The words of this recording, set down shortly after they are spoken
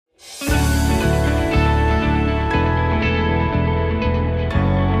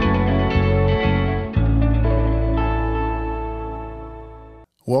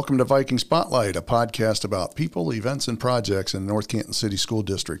Welcome to Viking Spotlight, a podcast about people, events, and projects in the North Canton City School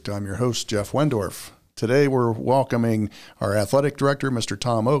District. I'm your host, Jeff Wendorf. Today we're welcoming our athletic director, Mr.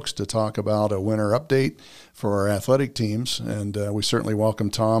 Tom Oakes, to talk about a winter update for our athletic teams. And we certainly welcome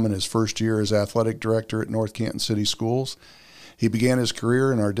Tom in his first year as athletic director at North Canton City Schools. He began his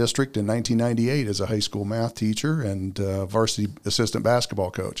career in our district in 1998 as a high school math teacher and varsity assistant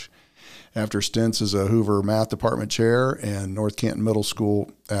basketball coach. After stints as a Hoover Math Department chair and North Canton Middle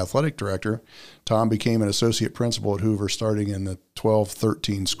School athletic director, Tom became an associate principal at Hoover starting in the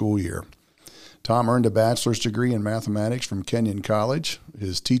 12-13 school year. Tom earned a bachelor's degree in mathematics from Kenyon College,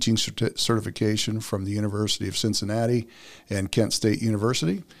 his teaching certification from the University of Cincinnati and Kent State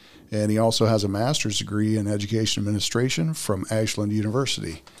University, and he also has a master's degree in education administration from Ashland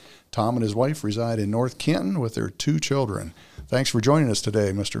University. Tom and his wife reside in North Canton with their 2 children. Thanks for joining us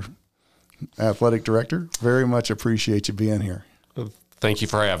today, Mr. Athletic Director. Very much appreciate you being here. Thank you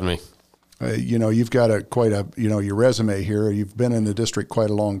for having me. You've got quite a your resume here. You've been in the district quite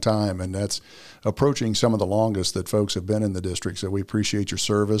a long time, and that's approaching some of the longest that folks have been in the district. So we appreciate your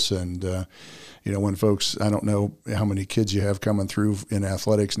service. And, when folks, I don't know how many kids you have coming through in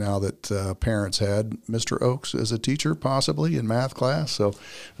athletics now that parents had Mr. Oakes as a teacher, possibly in math class. So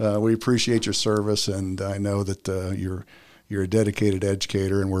we appreciate your service, and I know that you're a dedicated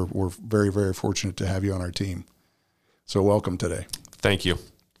educator, and we're very, very fortunate to have you on our team. So welcome today. Thank you.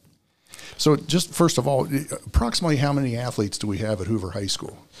 So just first of all, approximately how many athletes do we have at Hoover High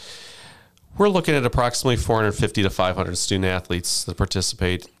School? We're looking at approximately 450 to 500 student athletes that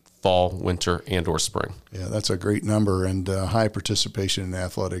participate fall, winter, and or spring. Yeah, that's a great number, and high participation in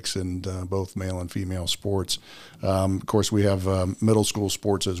athletics in both male and female sports. Of course, we have middle school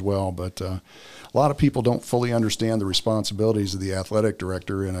sports as well, but a lot of people don't fully understand the responsibilities of the athletic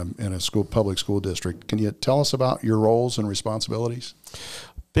director in a public school district. Can you tell us about your roles and responsibilities?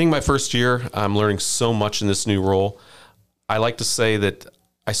 Being my first year, I'm learning so much in this new role. I like to say that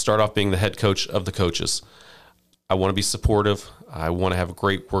I start off being the head coach of the coaches. I want to be supportive. I want to have a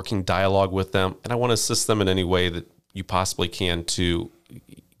great working dialogue with them, and I want to assist them in any way that you possibly can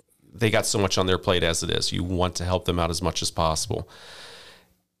they got so much on their plate as it is. You want to help them out as much as possible.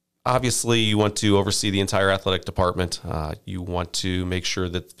 Obviously, you want to oversee the entire athletic department. You want to make sure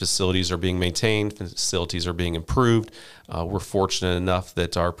that facilities are being maintained, facilities are being improved. We're fortunate enough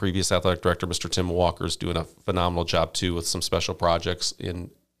that our previous athletic director, Mr. Tim Walker, is doing a phenomenal job too with some special projects in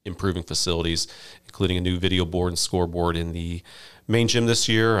improving facilities, including a new video board and scoreboard in the main gym this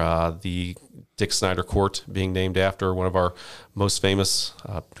year, the Dick Snyder Court being named after one of our most famous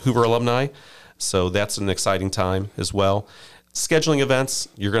Hoover alumni. So that's an exciting time as well. Scheduling events,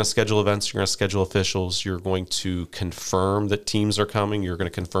 you're going to schedule events, you're going to schedule officials, you're going to confirm that teams are coming, you're going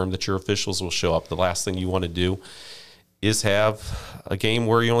to confirm that your officials will show up. The last thing you want to do is have a game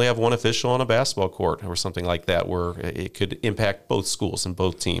where you only have one official on a basketball court or something like that, where it could impact both schools and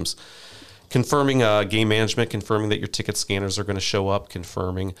both teams. Confirming game management, confirming that your ticket scanners are going to show up,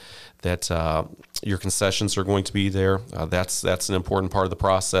 confirming that your concessions are going to be there. That's an important part of the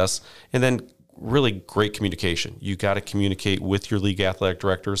process. And then really great communication. You got to communicate with your league athletic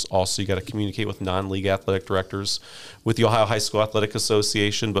directors. Also, you got to communicate with non-league athletic directors, with the Ohio High School Athletic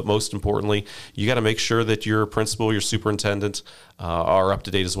Association, but most importantly, you got to make sure that your principal, your superintendent are up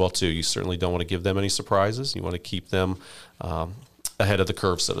to date as well too. You certainly don't want to give them any surprises. You want to keep them ahead of the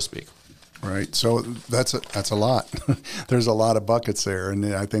curve, so to speak. Right. So that's a lot. There's a lot of buckets there,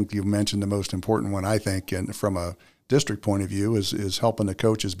 and I think you mentioned the most important one, I think, and from a district point of view is helping the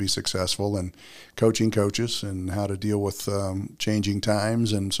coaches be successful and coaching coaches and how to deal with changing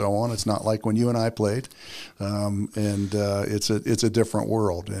times and so on. It's not like when you and I played, and it's a different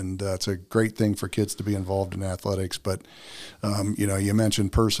world, and it's a great thing for kids to be involved in athletics. But you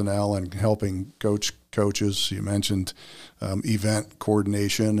mentioned personnel and helping coaches. You mentioned event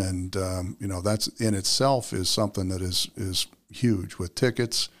coordination, and that's in itself is something that is huge with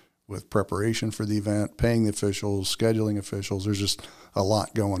tickets, with preparation for the event, paying the officials, scheduling officials. There's just a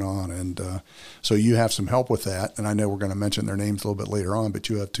lot going on. And so you have some help with that. And I know we're going to mention their names a little bit later on, but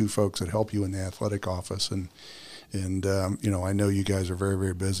you have 2 folks that help you in the athletic office. And I know you guys are very,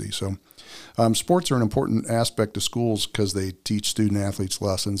 very busy. So sports are an important aspect of schools because they teach student athletes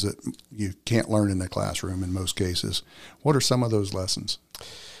lessons that you can't learn in the classroom in most cases. What are some of those lessons?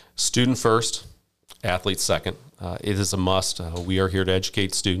 Student first, athlete second. It is a must. We are here to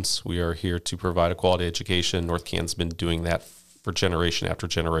educate students. We are here to provide a quality education. North Canton's been doing that for generation after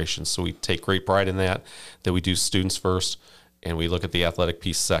generation. So we take great pride in that we do students first, and we look at the athletic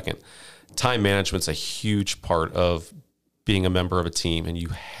piece second. Time management's a huge part of being a member of a team, and you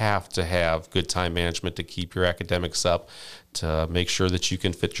have to have good time management to keep your academics up, to make sure that you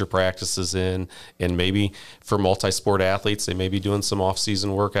can fit your practices in. And maybe for multi-sport athletes, they may be doing some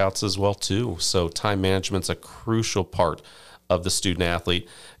off-season workouts as well too. So time management's a crucial part of the student athlete.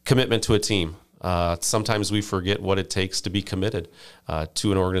 Commitment to a team. Sometimes we forget what it takes to be committed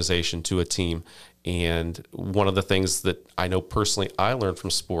to an organization, to a team. And one of the things that I know personally I learned from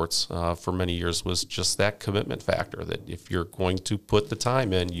sports for many years was just that commitment factor, that if you're going to put the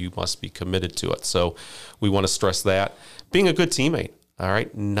time in, you must be committed to it. So we want to stress that. Being a good teammate, all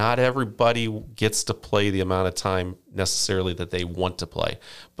right? Not everybody gets to play the amount of time necessarily that they want to play,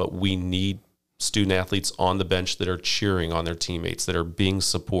 but we need student athletes on the bench that are cheering on their teammates, that are being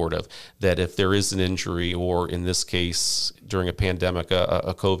supportive, that if there is an injury, or in this case, during a pandemic,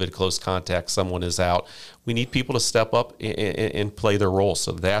 a COVID close contact, someone is out, we need people to step up and play their role.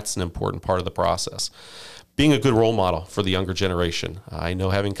 So that's an important part of the process. Being a good role model for the younger generation. I know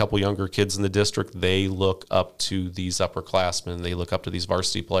having a couple younger kids in the district, they look up to these upperclassmen, they look up to these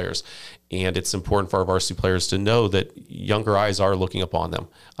varsity players. And it's important for our varsity players to know that younger eyes are looking upon them,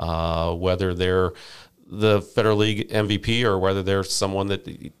 whether they're the Federal League MVP or whether they're someone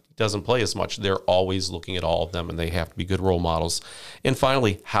that doesn't play as much. They're always looking at all of them, and they have to be good role models. And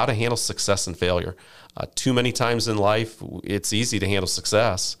finally, how to handle success and failure. Too many times in life, it's easy to handle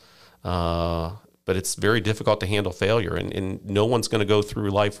success, but it's very difficult to handle failure. And no one's going to go through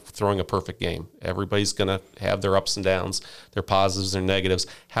life throwing a perfect game. Everybody's going to have their ups and downs, their positives, their negatives.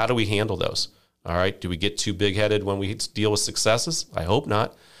 How do we handle those? All right. Do we get too big-headed when we deal with successes? I hope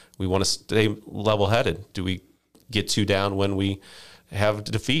not. We want to stay level-headed. Do we get too down when we have a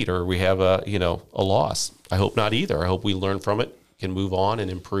defeat or we have a loss? I hope not either. I hope we learn from it, can move on and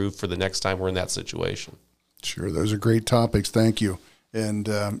improve for the next time we're in that situation. Sure. Those are great topics. Thank you. And,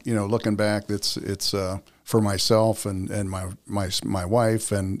 looking back, it's for myself and my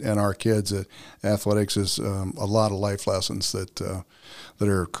wife and our kids, athletics is a lot of life lessons that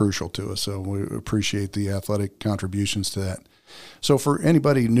are crucial to us. So we appreciate the athletic contributions to that. So for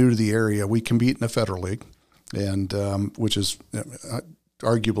anybody new to the area, we compete in the Federal League, and which is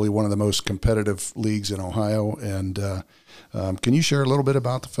arguably one of the most competitive leagues in Ohio. And can you share a little bit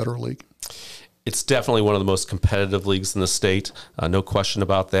about the Federal League? It's definitely one of the most competitive leagues in the state, no question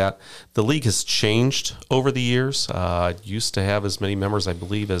about that. The league has changed over the years. It used to have as many members, I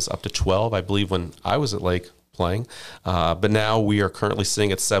believe, as up to 12, I believe, when I was at Lake playing. But now we are currently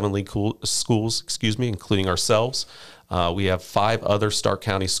sitting at 7 league schools, including ourselves. We have 5 other Stark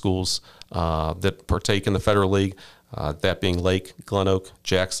County schools that partake in the Federal League. That being Lake, Glen Oak,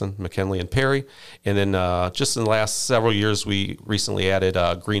 Jackson, McKinley, and Perry. And then just in the last several years, we recently added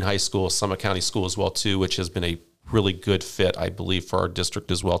Green High School, Summit County School as well, too, which has been a really good fit, I believe, for our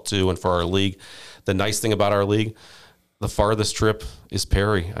district as well, too, and for our league. The nice thing about our league, the farthest trip is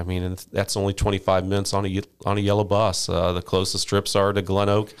Perry. I mean, and that's only 25 minutes on a yellow bus. The closest trips are to Glen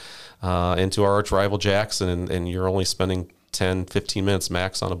Oak and to our arch rival Jackson, and you're only spending 10, 15 minutes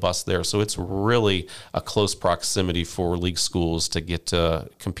max on a bus there. So it's really a close proximity for league schools to get to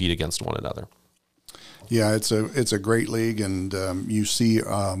compete against one another. Yeah, it's a great league, and you see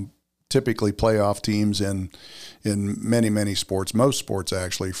typically playoff teams in many sports, most sports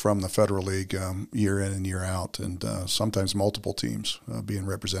actually, from the Federal League year in and year out, and sometimes multiple teams being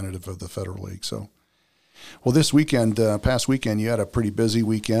representative of the Federal League. So. Well, this weekend, past weekend, you had a pretty busy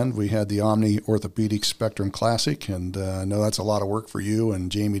weekend. We had the Omni Orthopedic Spectrum Classic, and I know that's a lot of work for you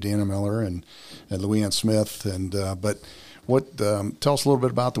and Jamie Dannemiller and Luann Smith. And but what? Tell us a little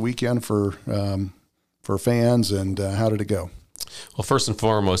bit about the weekend for fans, and how did it go? Well, first and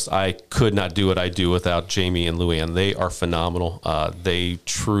foremost, I could not do what I do without Jamie and Luann. They are phenomenal. They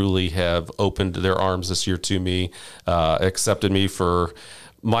truly have opened their arms this year to me, accepted me for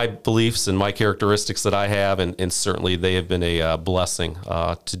my beliefs and my characteristics that I have, and certainly they have been a blessing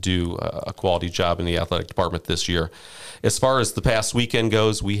to do a quality job in the athletic department this year. As far as the past weekend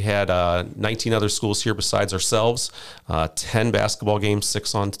goes, we had 19 other schools here besides ourselves, 10 basketball games,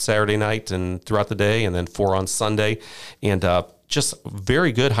 6 on Saturday night and throughout the day, and then 4 on Sunday, and just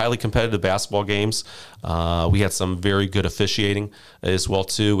very good, highly competitive basketball games. We had some very good officiating as well,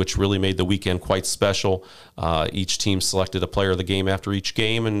 too, which really made the weekend quite special. Each team selected a player of the game after each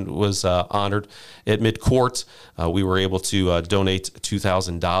game and was honored. At midcourt, we were able to donate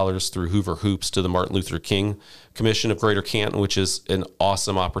 $2,000 through Hoover Hoops to the Martin Luther King Commission of Greater Canton, which is an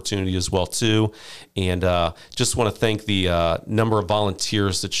awesome opportunity as well, too. And just want to thank the number of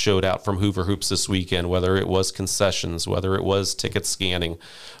volunteers that showed out from Hoover Hoops this weekend, whether it was concessions, whether it was ticket scanning,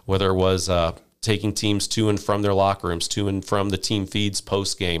 whether it was taking teams to and from their locker rooms, to and from the team feeds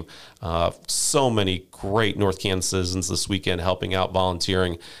post game. So many great North Canton citizens this weekend helping out,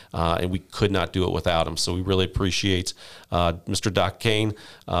 volunteering, and we could not do it without them. So we really appreciate Mr. Doc Kane,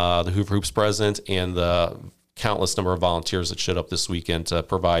 the Hoover Hoops president, and the countless number of volunteers that showed up this weekend to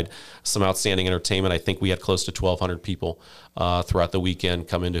provide some outstanding entertainment. I think we had close to 1,200 people throughout the weekend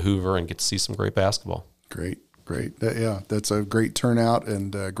come into Hoover and get to see some great basketball. Great. Yeah, that's a great turnout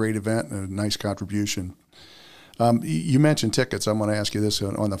and a great event and a nice contribution. You mentioned tickets. I'm going to ask you this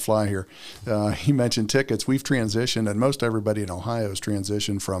on the fly here. You mentioned tickets. We've transitioned, and most everybody in Ohio has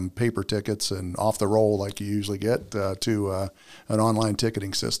transitioned from paper tickets and off the roll like you usually get to an online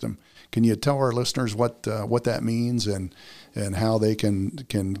ticketing system. Can you tell our listeners what that means and how they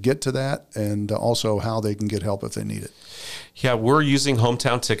can get to that, and also how they can get help if they need it? Yeah, we're using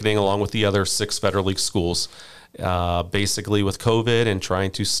hometown ticketing along with the other 6 Federal League schools. Basically with COVID and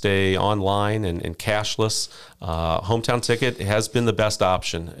trying to stay online and cashless, hometown ticket has been the best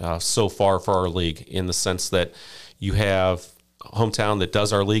option so far for our league, in the sense that you have hometown that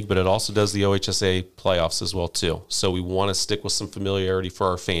does our league, but it also does the OHSA playoffs as well too. So we want to stick with some familiarity for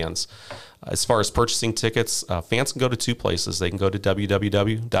our fans. As far as purchasing tickets, fans can go to 2 places. They can go to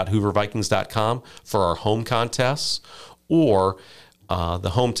www.hoovervikings.com for our home contests, or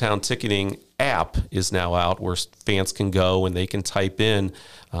the hometown ticketing app is now out, where fans can go and they can type in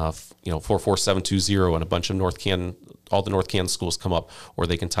 44720, and a bunch of all the North Canton schools come up, or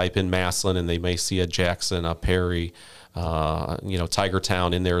they can type in Massillon and they may see a Jackson, a Perry,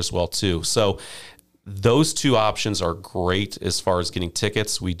 Tigertown in there as well too. So those 2 options are great as far as getting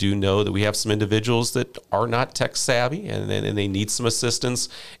tickets. We do know that we have some individuals that are not tech savvy and they need some assistance.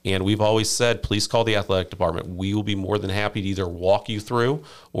 And we've always said, please call the athletic department. We will be more than happy to either walk you through,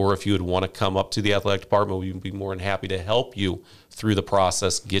 or if you would want to come up to the athletic department, we would be more than happy to help you through the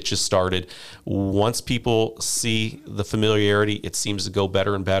process, get you started. Once people see the familiarity, it seems to go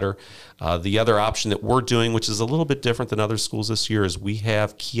better and better. The other option that we're doing, which is a little bit different than other schools this year, is we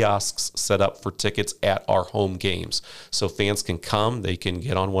have kiosks set up for tickets at our home games. So fans can come, they can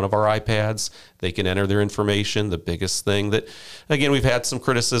get on one of our iPads, they can enter their information. The biggest thing that, again, we've had some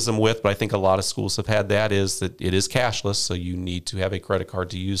criticism with, but I think a lot of schools have had that, is that it is cashless, so you need to have a credit card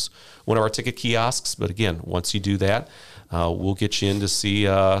to use one of our ticket kiosks. But again, once you do that, we'll get you in to see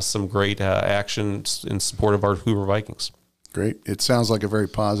some great action in support of our Hoover Vikings. Great. It sounds like a very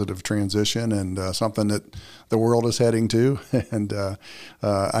positive transition and something that the world is heading to. And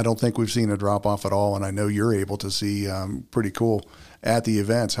I don't think we've seen a drop off at all. And I know you're able to see pretty cool at the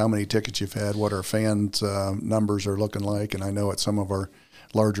events how many tickets you've had, what our fans' numbers are looking like. And I know at some of our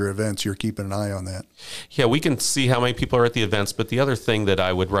larger events, you're keeping an eye on that. Yeah, we can see how many people are at the events. But the other thing that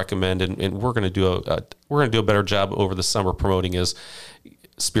I would recommend, and we're going to do a better job over the summer promoting, is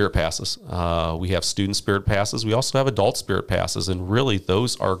spirit passes. We have student spirit passes. We also have adult spirit passes, and really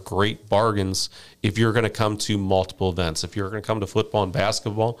those are great bargains if you're going to come to multiple events. If you're going to come to football and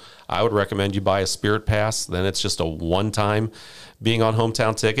basketball, I would recommend you buy a spirit pass. Then it's just a one-time being on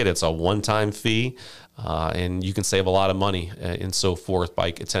hometown ticket. It's a one-time fee. And you can save a lot of money and so forth by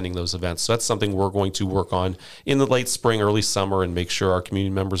attending those events. So that's something we're going to work on in the late spring, early summer, and make sure our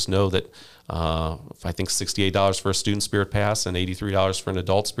community members know that I think $68 for a student spirit pass and $83 for an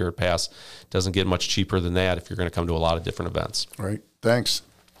adult spirit pass doesn't get much cheaper than that if you're going to come to a lot of different events. Right. Thanks.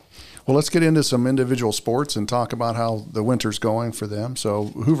 Well, let's get into some individual sports and talk about how the winter's going for them. So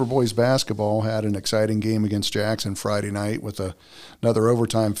Hoover boys basketball had an exciting game against Jackson Friday night with another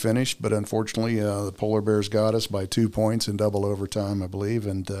overtime finish, but unfortunately the Polar Bears got us by 2 points in double overtime, I believe.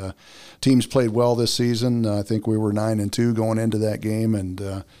 And teams played well this season. I think we were 9-2 going into that game, and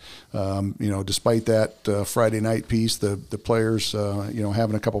despite that Friday night piece, the players,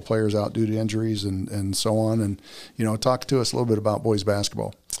 having a couple players out due to injuries and so on. And, talk to us a little bit about boys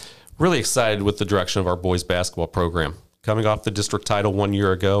basketball. Really excited with the direction of our boys basketball program. Coming off the district title 1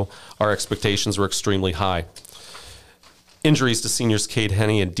 year ago, our expectations were extremely high. Injuries to seniors Cade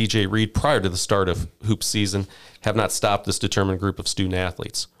Henney and DJ Reed prior to the start of hoop season have not stopped this determined group of student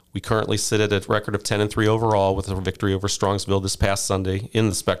athletes. We currently sit at a record of 10-3 overall with a victory over Strongsville this past Sunday in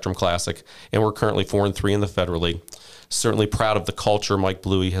the Spectrum Classic, and we're currently 4-3 in the Federal League. Certainly proud of the culture Mike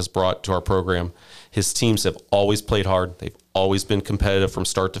Bluey has brought to our program. His teams have always played hard. They've always been competitive from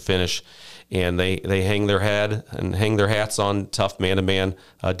start to finish, and they hang their head and hang their hats on tough man-to-man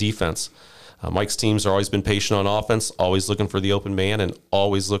defense. Mike's teams are always been patient on offense, always looking for the open man, and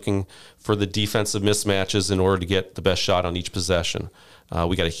always looking for the defensive mismatches in order to get the best shot on each possession.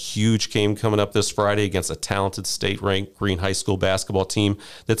 We got a huge game coming up this Friday against a talented state-ranked Green High School basketball team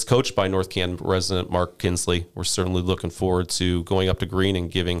that's coached by North Canton resident Mark Kinsley. We're certainly looking forward to going up to Green and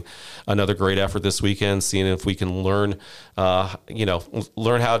giving another great effort this weekend, seeing if we can learn how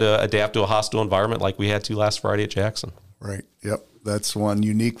to adapt to a hostile environment like we had to last Friday at Jackson. Right. Yep. That's one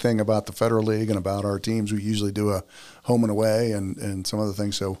unique thing about the Federal League and about our teams. We usually do a home and away and some other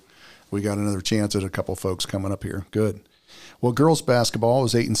things. So we got another chance at a couple folks coming up here. Good. Well, girls basketball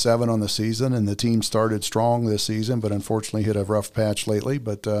was 8-7 on the season, and the team started strong this season, but unfortunately hit a rough patch lately.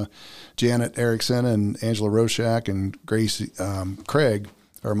 But Janet Erickson and Angela Roshak and Grace Craig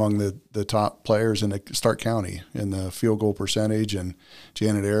are among the top players in the Stark County in the field goal percentage, and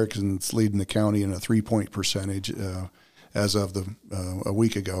Janet Erickson's leading the county in a 3-point percentage as of a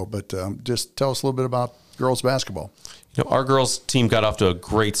week ago. But just tell us a little bit about girls basketball. Our girls team got off to a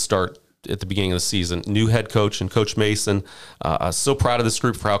great start at the beginning of the season. New head coach and Coach Mason. So proud of this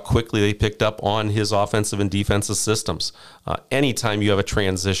group for how quickly they picked up on his offensive and defensive systems. Anytime you have a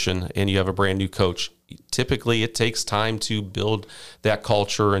transition and you have a brand new coach, typically it takes time to build that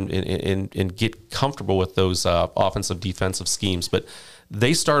culture and get comfortable with those offensive defensive schemes. But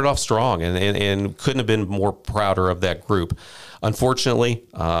they started off strong and couldn't have been more prouder of that group. Unfortunately,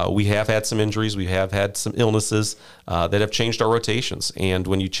 we have had some injuries. We have had some illnesses that have changed our rotations. And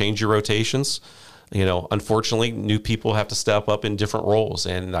when you change your rotations, unfortunately, new people have to step up in different roles.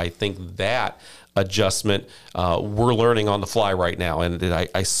 And I think that adjustment we're learning on the fly right now. And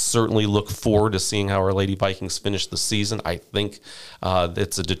I certainly look forward to seeing how our Lady Vikings finish the season. I think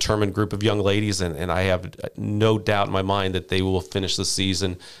it's a determined group of young ladies, and I have no doubt in my mind that they will finish the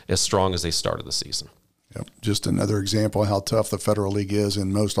season as strong as they started the season. Yep. Just another example of how tough the Federal League is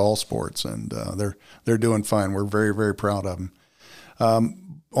in most all sports, and they're doing fine. We're very, very proud of them.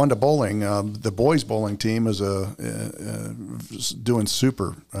 On to bowling. The boys bowling team is doing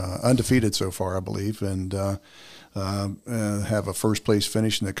super, undefeated so far, I believe, and have a first place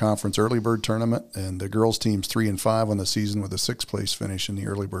finish in the conference early bird tournament. And the girls team's 3-5 on the season with a 6th place finish in the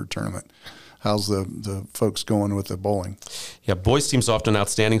early bird tournament. How's the folks going with the bowling? Yeah, boys team's off to an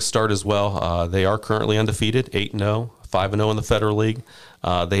outstanding start as well. They are currently undefeated, 8-0, 5-0 in the Federal League.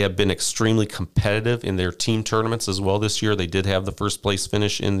 They have been extremely competitive in their team tournaments as well this year. They did have the first place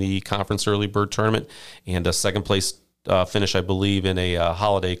finish in the conference early bird tournament and a 2nd place finish, I believe, in a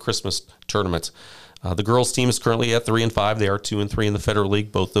holiday Christmas tournament. The girls team is currently at 3-5. They are 2-3 in the Federal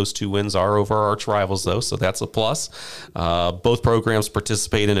League. Both those 2 wins are over our arch rivals, though, so that's a plus. Both programs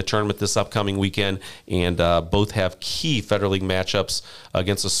participate in a tournament this upcoming weekend, and both have key Federal League matchups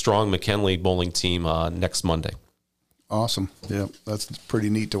against a strong McKinley bowling team next Monday. Awesome. Yeah, that's pretty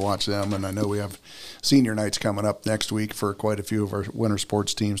neat to watch them. And I know we have senior nights coming up next week for quite a few of our winter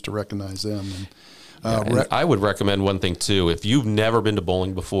sports teams to recognize them. And I would recommend one thing, too. If you've never been to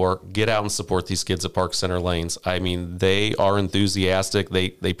bowling before, get out and support these kids at Park Center Lanes. I mean, they are enthusiastic.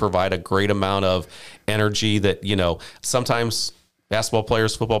 They provide a great amount of energy that, sometimes basketball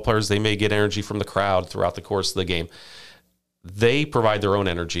players, football players, they may get energy from the crowd throughout the course of the game. They provide their own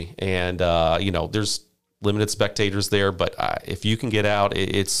energy. And, there's limited spectators there, but if you can get out,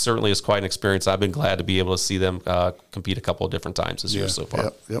 it certainly is quite an experience. I've been glad to be able to see them compete a couple of different times this year so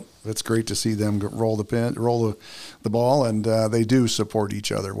far. Yep. It's great to see them roll the ball, and they do support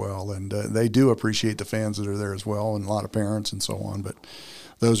each other well, and they do appreciate the fans that are there as well, and a lot of parents and so on. But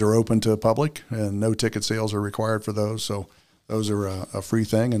those are open to public, and no ticket sales are required for those. So those are a free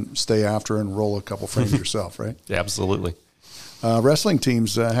thing, and stay after and roll a couple frames yourself, right? Absolutely. Wrestling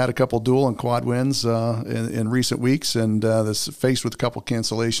teams had a couple dual and quad wins in recent weeks, and this faced with a couple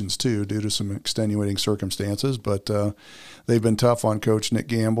cancellations too due to some extenuating circumstances. But they've been tough on Coach Nick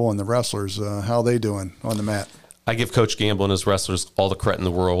Gamble and the wrestlers. How are they doing on the mat? I give Coach Gamble and his wrestlers all the credit in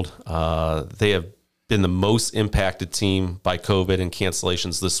the world. They have been the most impacted team by COVID and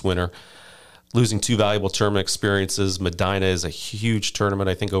cancellations this winter. Losing 2 valuable tournament experiences. Medina is a huge tournament,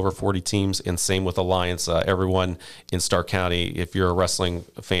 I think over 40 teams, and same with Alliance. Everyone in Stark County, if you're a wrestling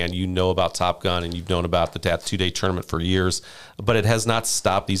fan, you know about Top Gun and you've known about that 2-day tournament for years, but it has not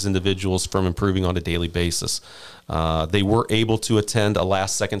stopped these individuals from improving on a daily basis. They were able to attend a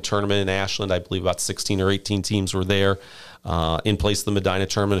last-second tournament in Ashland. I believe about 16 or 18 teams were there. in place of the Medina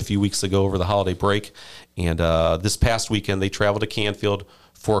tournament a few weeks ago over the holiday break. And this past weekend, they traveled to Canfield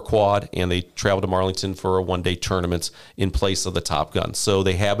for a quad, and they traveled to Marlington for a one-day tournament in place of the Top Gun. So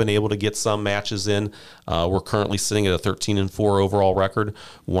they have been able to get some matches in. We're currently sitting at a 13-4 overall record,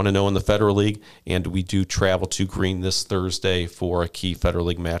 1-0 in the Federal League, and we do travel to Greene this Thursday for a key Federal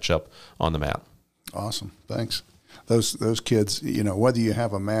League matchup on the mat. Awesome. Thanks. Those kids, whether you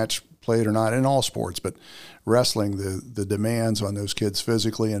have a match played or not in all sports, but wrestling, the demands on those kids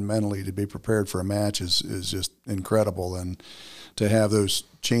physically and mentally to be prepared for a match is just incredible. And to have those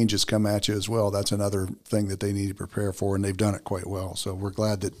changes come at you as well, that's another thing that they need to prepare for, and they've done it quite well. So we're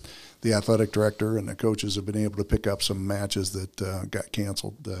glad that the athletic director and the coaches have been able to pick up some matches that got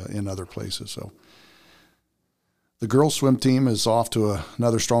canceled in other places. So the girls swim team is off to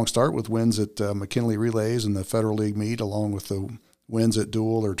another strong start with wins at McKinley Relays and the Federal League meet, along with the wins at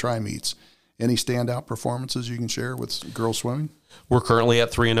dual or tri meets. Any standout performances you can share with girls swimming? We're currently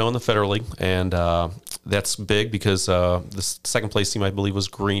at 3-0 in the Federal League, and that's big because the second place team, I believe, was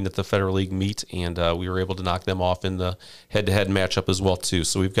Greene at the Federal League meet, and we were able to knock them off in the head-to-head matchup as well, too.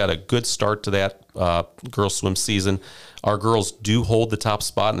 So we've got a good start to that girls swim season. Our girls do hold the top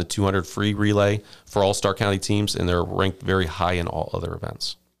spot in the 200 free relay for all Stark County teams, and they're ranked very high in all other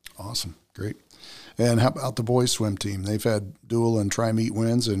events. Awesome. Great. And how about the boys swim team? They've had dual and tri-meet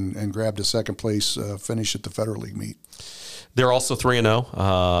wins and grabbed a second place finish at the Federal League meet. They're also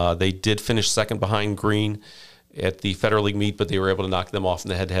 3-0. They did finish second behind Greene at the Federal League meet, but they were able to knock them off in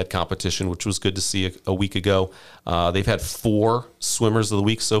the head-to-head competition, which was good to see a week ago. They've had 4 swimmers of the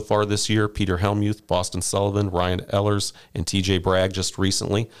week so far this year: Peter Helmuth, Boston Sullivan, Ryan Ellers, and TJ Bragg just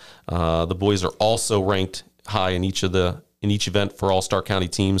recently. The boys are also ranked high in each event for all Stark County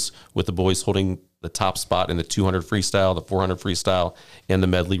teams, with the boys holding the top spot in the 200 freestyle, the 400 freestyle, and the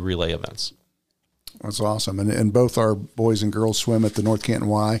medley relay events. That's awesome. And both our boys and girls swim at the North Canton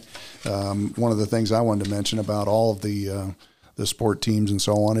Y. One of the things I wanted to mention about all of the sport teams and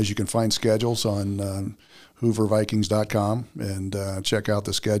so on is you can find schedules on HooverVikings.com and check out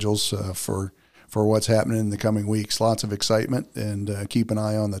the schedules for what's happening in the coming weeks. Lots of excitement, and keep an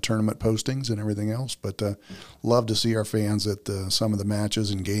eye on the tournament postings and everything else. But love to see our fans at some of the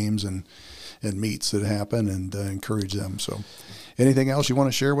matches and games and meets that happen, and encourage them. So anything else you want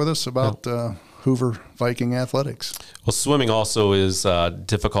to share with us about Hoover Viking athletics? Well, swimming also is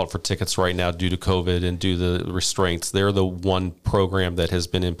difficult for tickets right now due to COVID and due to the restraints. They're the one program that has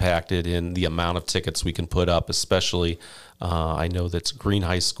been impacted in the amount of tickets we can put up, especially I know that Greene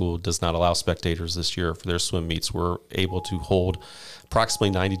High School does not allow spectators this year for their swim meets. We're able to hold approximately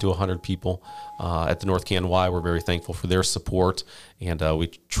 90 to 100 people at the North Canton Y. We're very thankful for their support, and we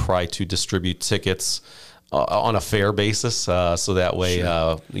try to distribute tickets on a fair basis, so that way,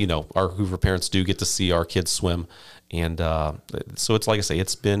 sure. Our Hoover parents do get to see our kids swim, and so it's like I say,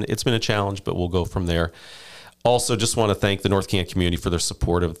 it's been a challenge, but we'll go from there. Also, just want to thank the North Canton community for their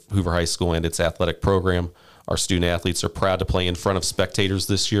support of Hoover High School and its athletic program. Our student athletes are proud to play in front of spectators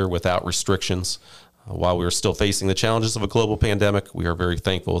this year without restrictions. While we are still facing the challenges of a global pandemic, we are very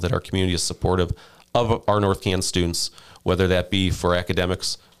thankful that our community is supportive of our North Canton students, whether that be for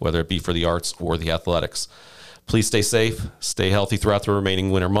academics, whether it be for the arts or the athletics. Please stay safe, stay healthy throughout the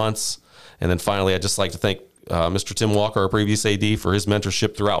remaining winter months. And then finally, I'd just like to thank Mr. Tim Walker, our previous AD, for his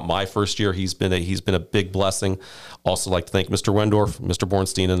mentorship throughout my first year. He's been a big blessing. Also like to thank Mr. Wendorf, Mr.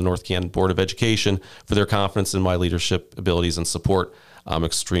 Bornstein, and the North Canton Board of Education for their confidence in my leadership abilities and support. I'm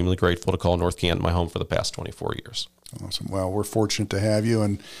extremely grateful to call North Canton my home for the past 24 years. Awesome. Well, we're fortunate to have you,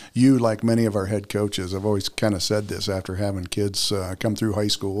 and you, like many of our head coaches, I've always kind of said this after having kids come through high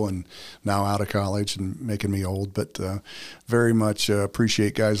school and now out of college and making me old, but very much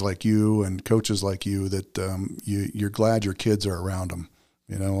appreciate guys like you and coaches like you that you're glad your kids are around them,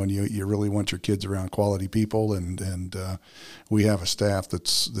 and you really want your kids around quality people, and we have a staff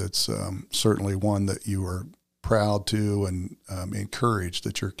that's certainly one that you are proud to and encourage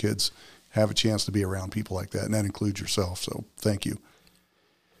that your kids have a chance to be around people like that, and that includes yourself. So thank you.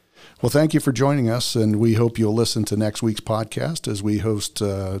 Well, thank you for joining us, and we hope you'll listen to next week's podcast as we host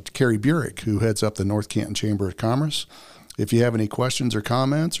Carrie Burek, who heads up the North Canton Chamber of Commerce. If you have any questions or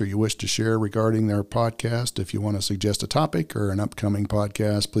comments or you wish to share regarding their podcast, if you want to suggest a topic or an upcoming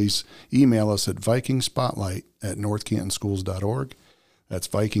podcast, please email us at vikingspotlight@northcantonschools.org. That's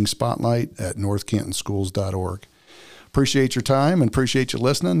vikingspotlight@northcantonschools.org. Appreciate your time and appreciate you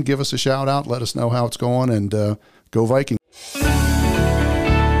listening. Give us a shout out. Let us know how it's going, and go Vikings.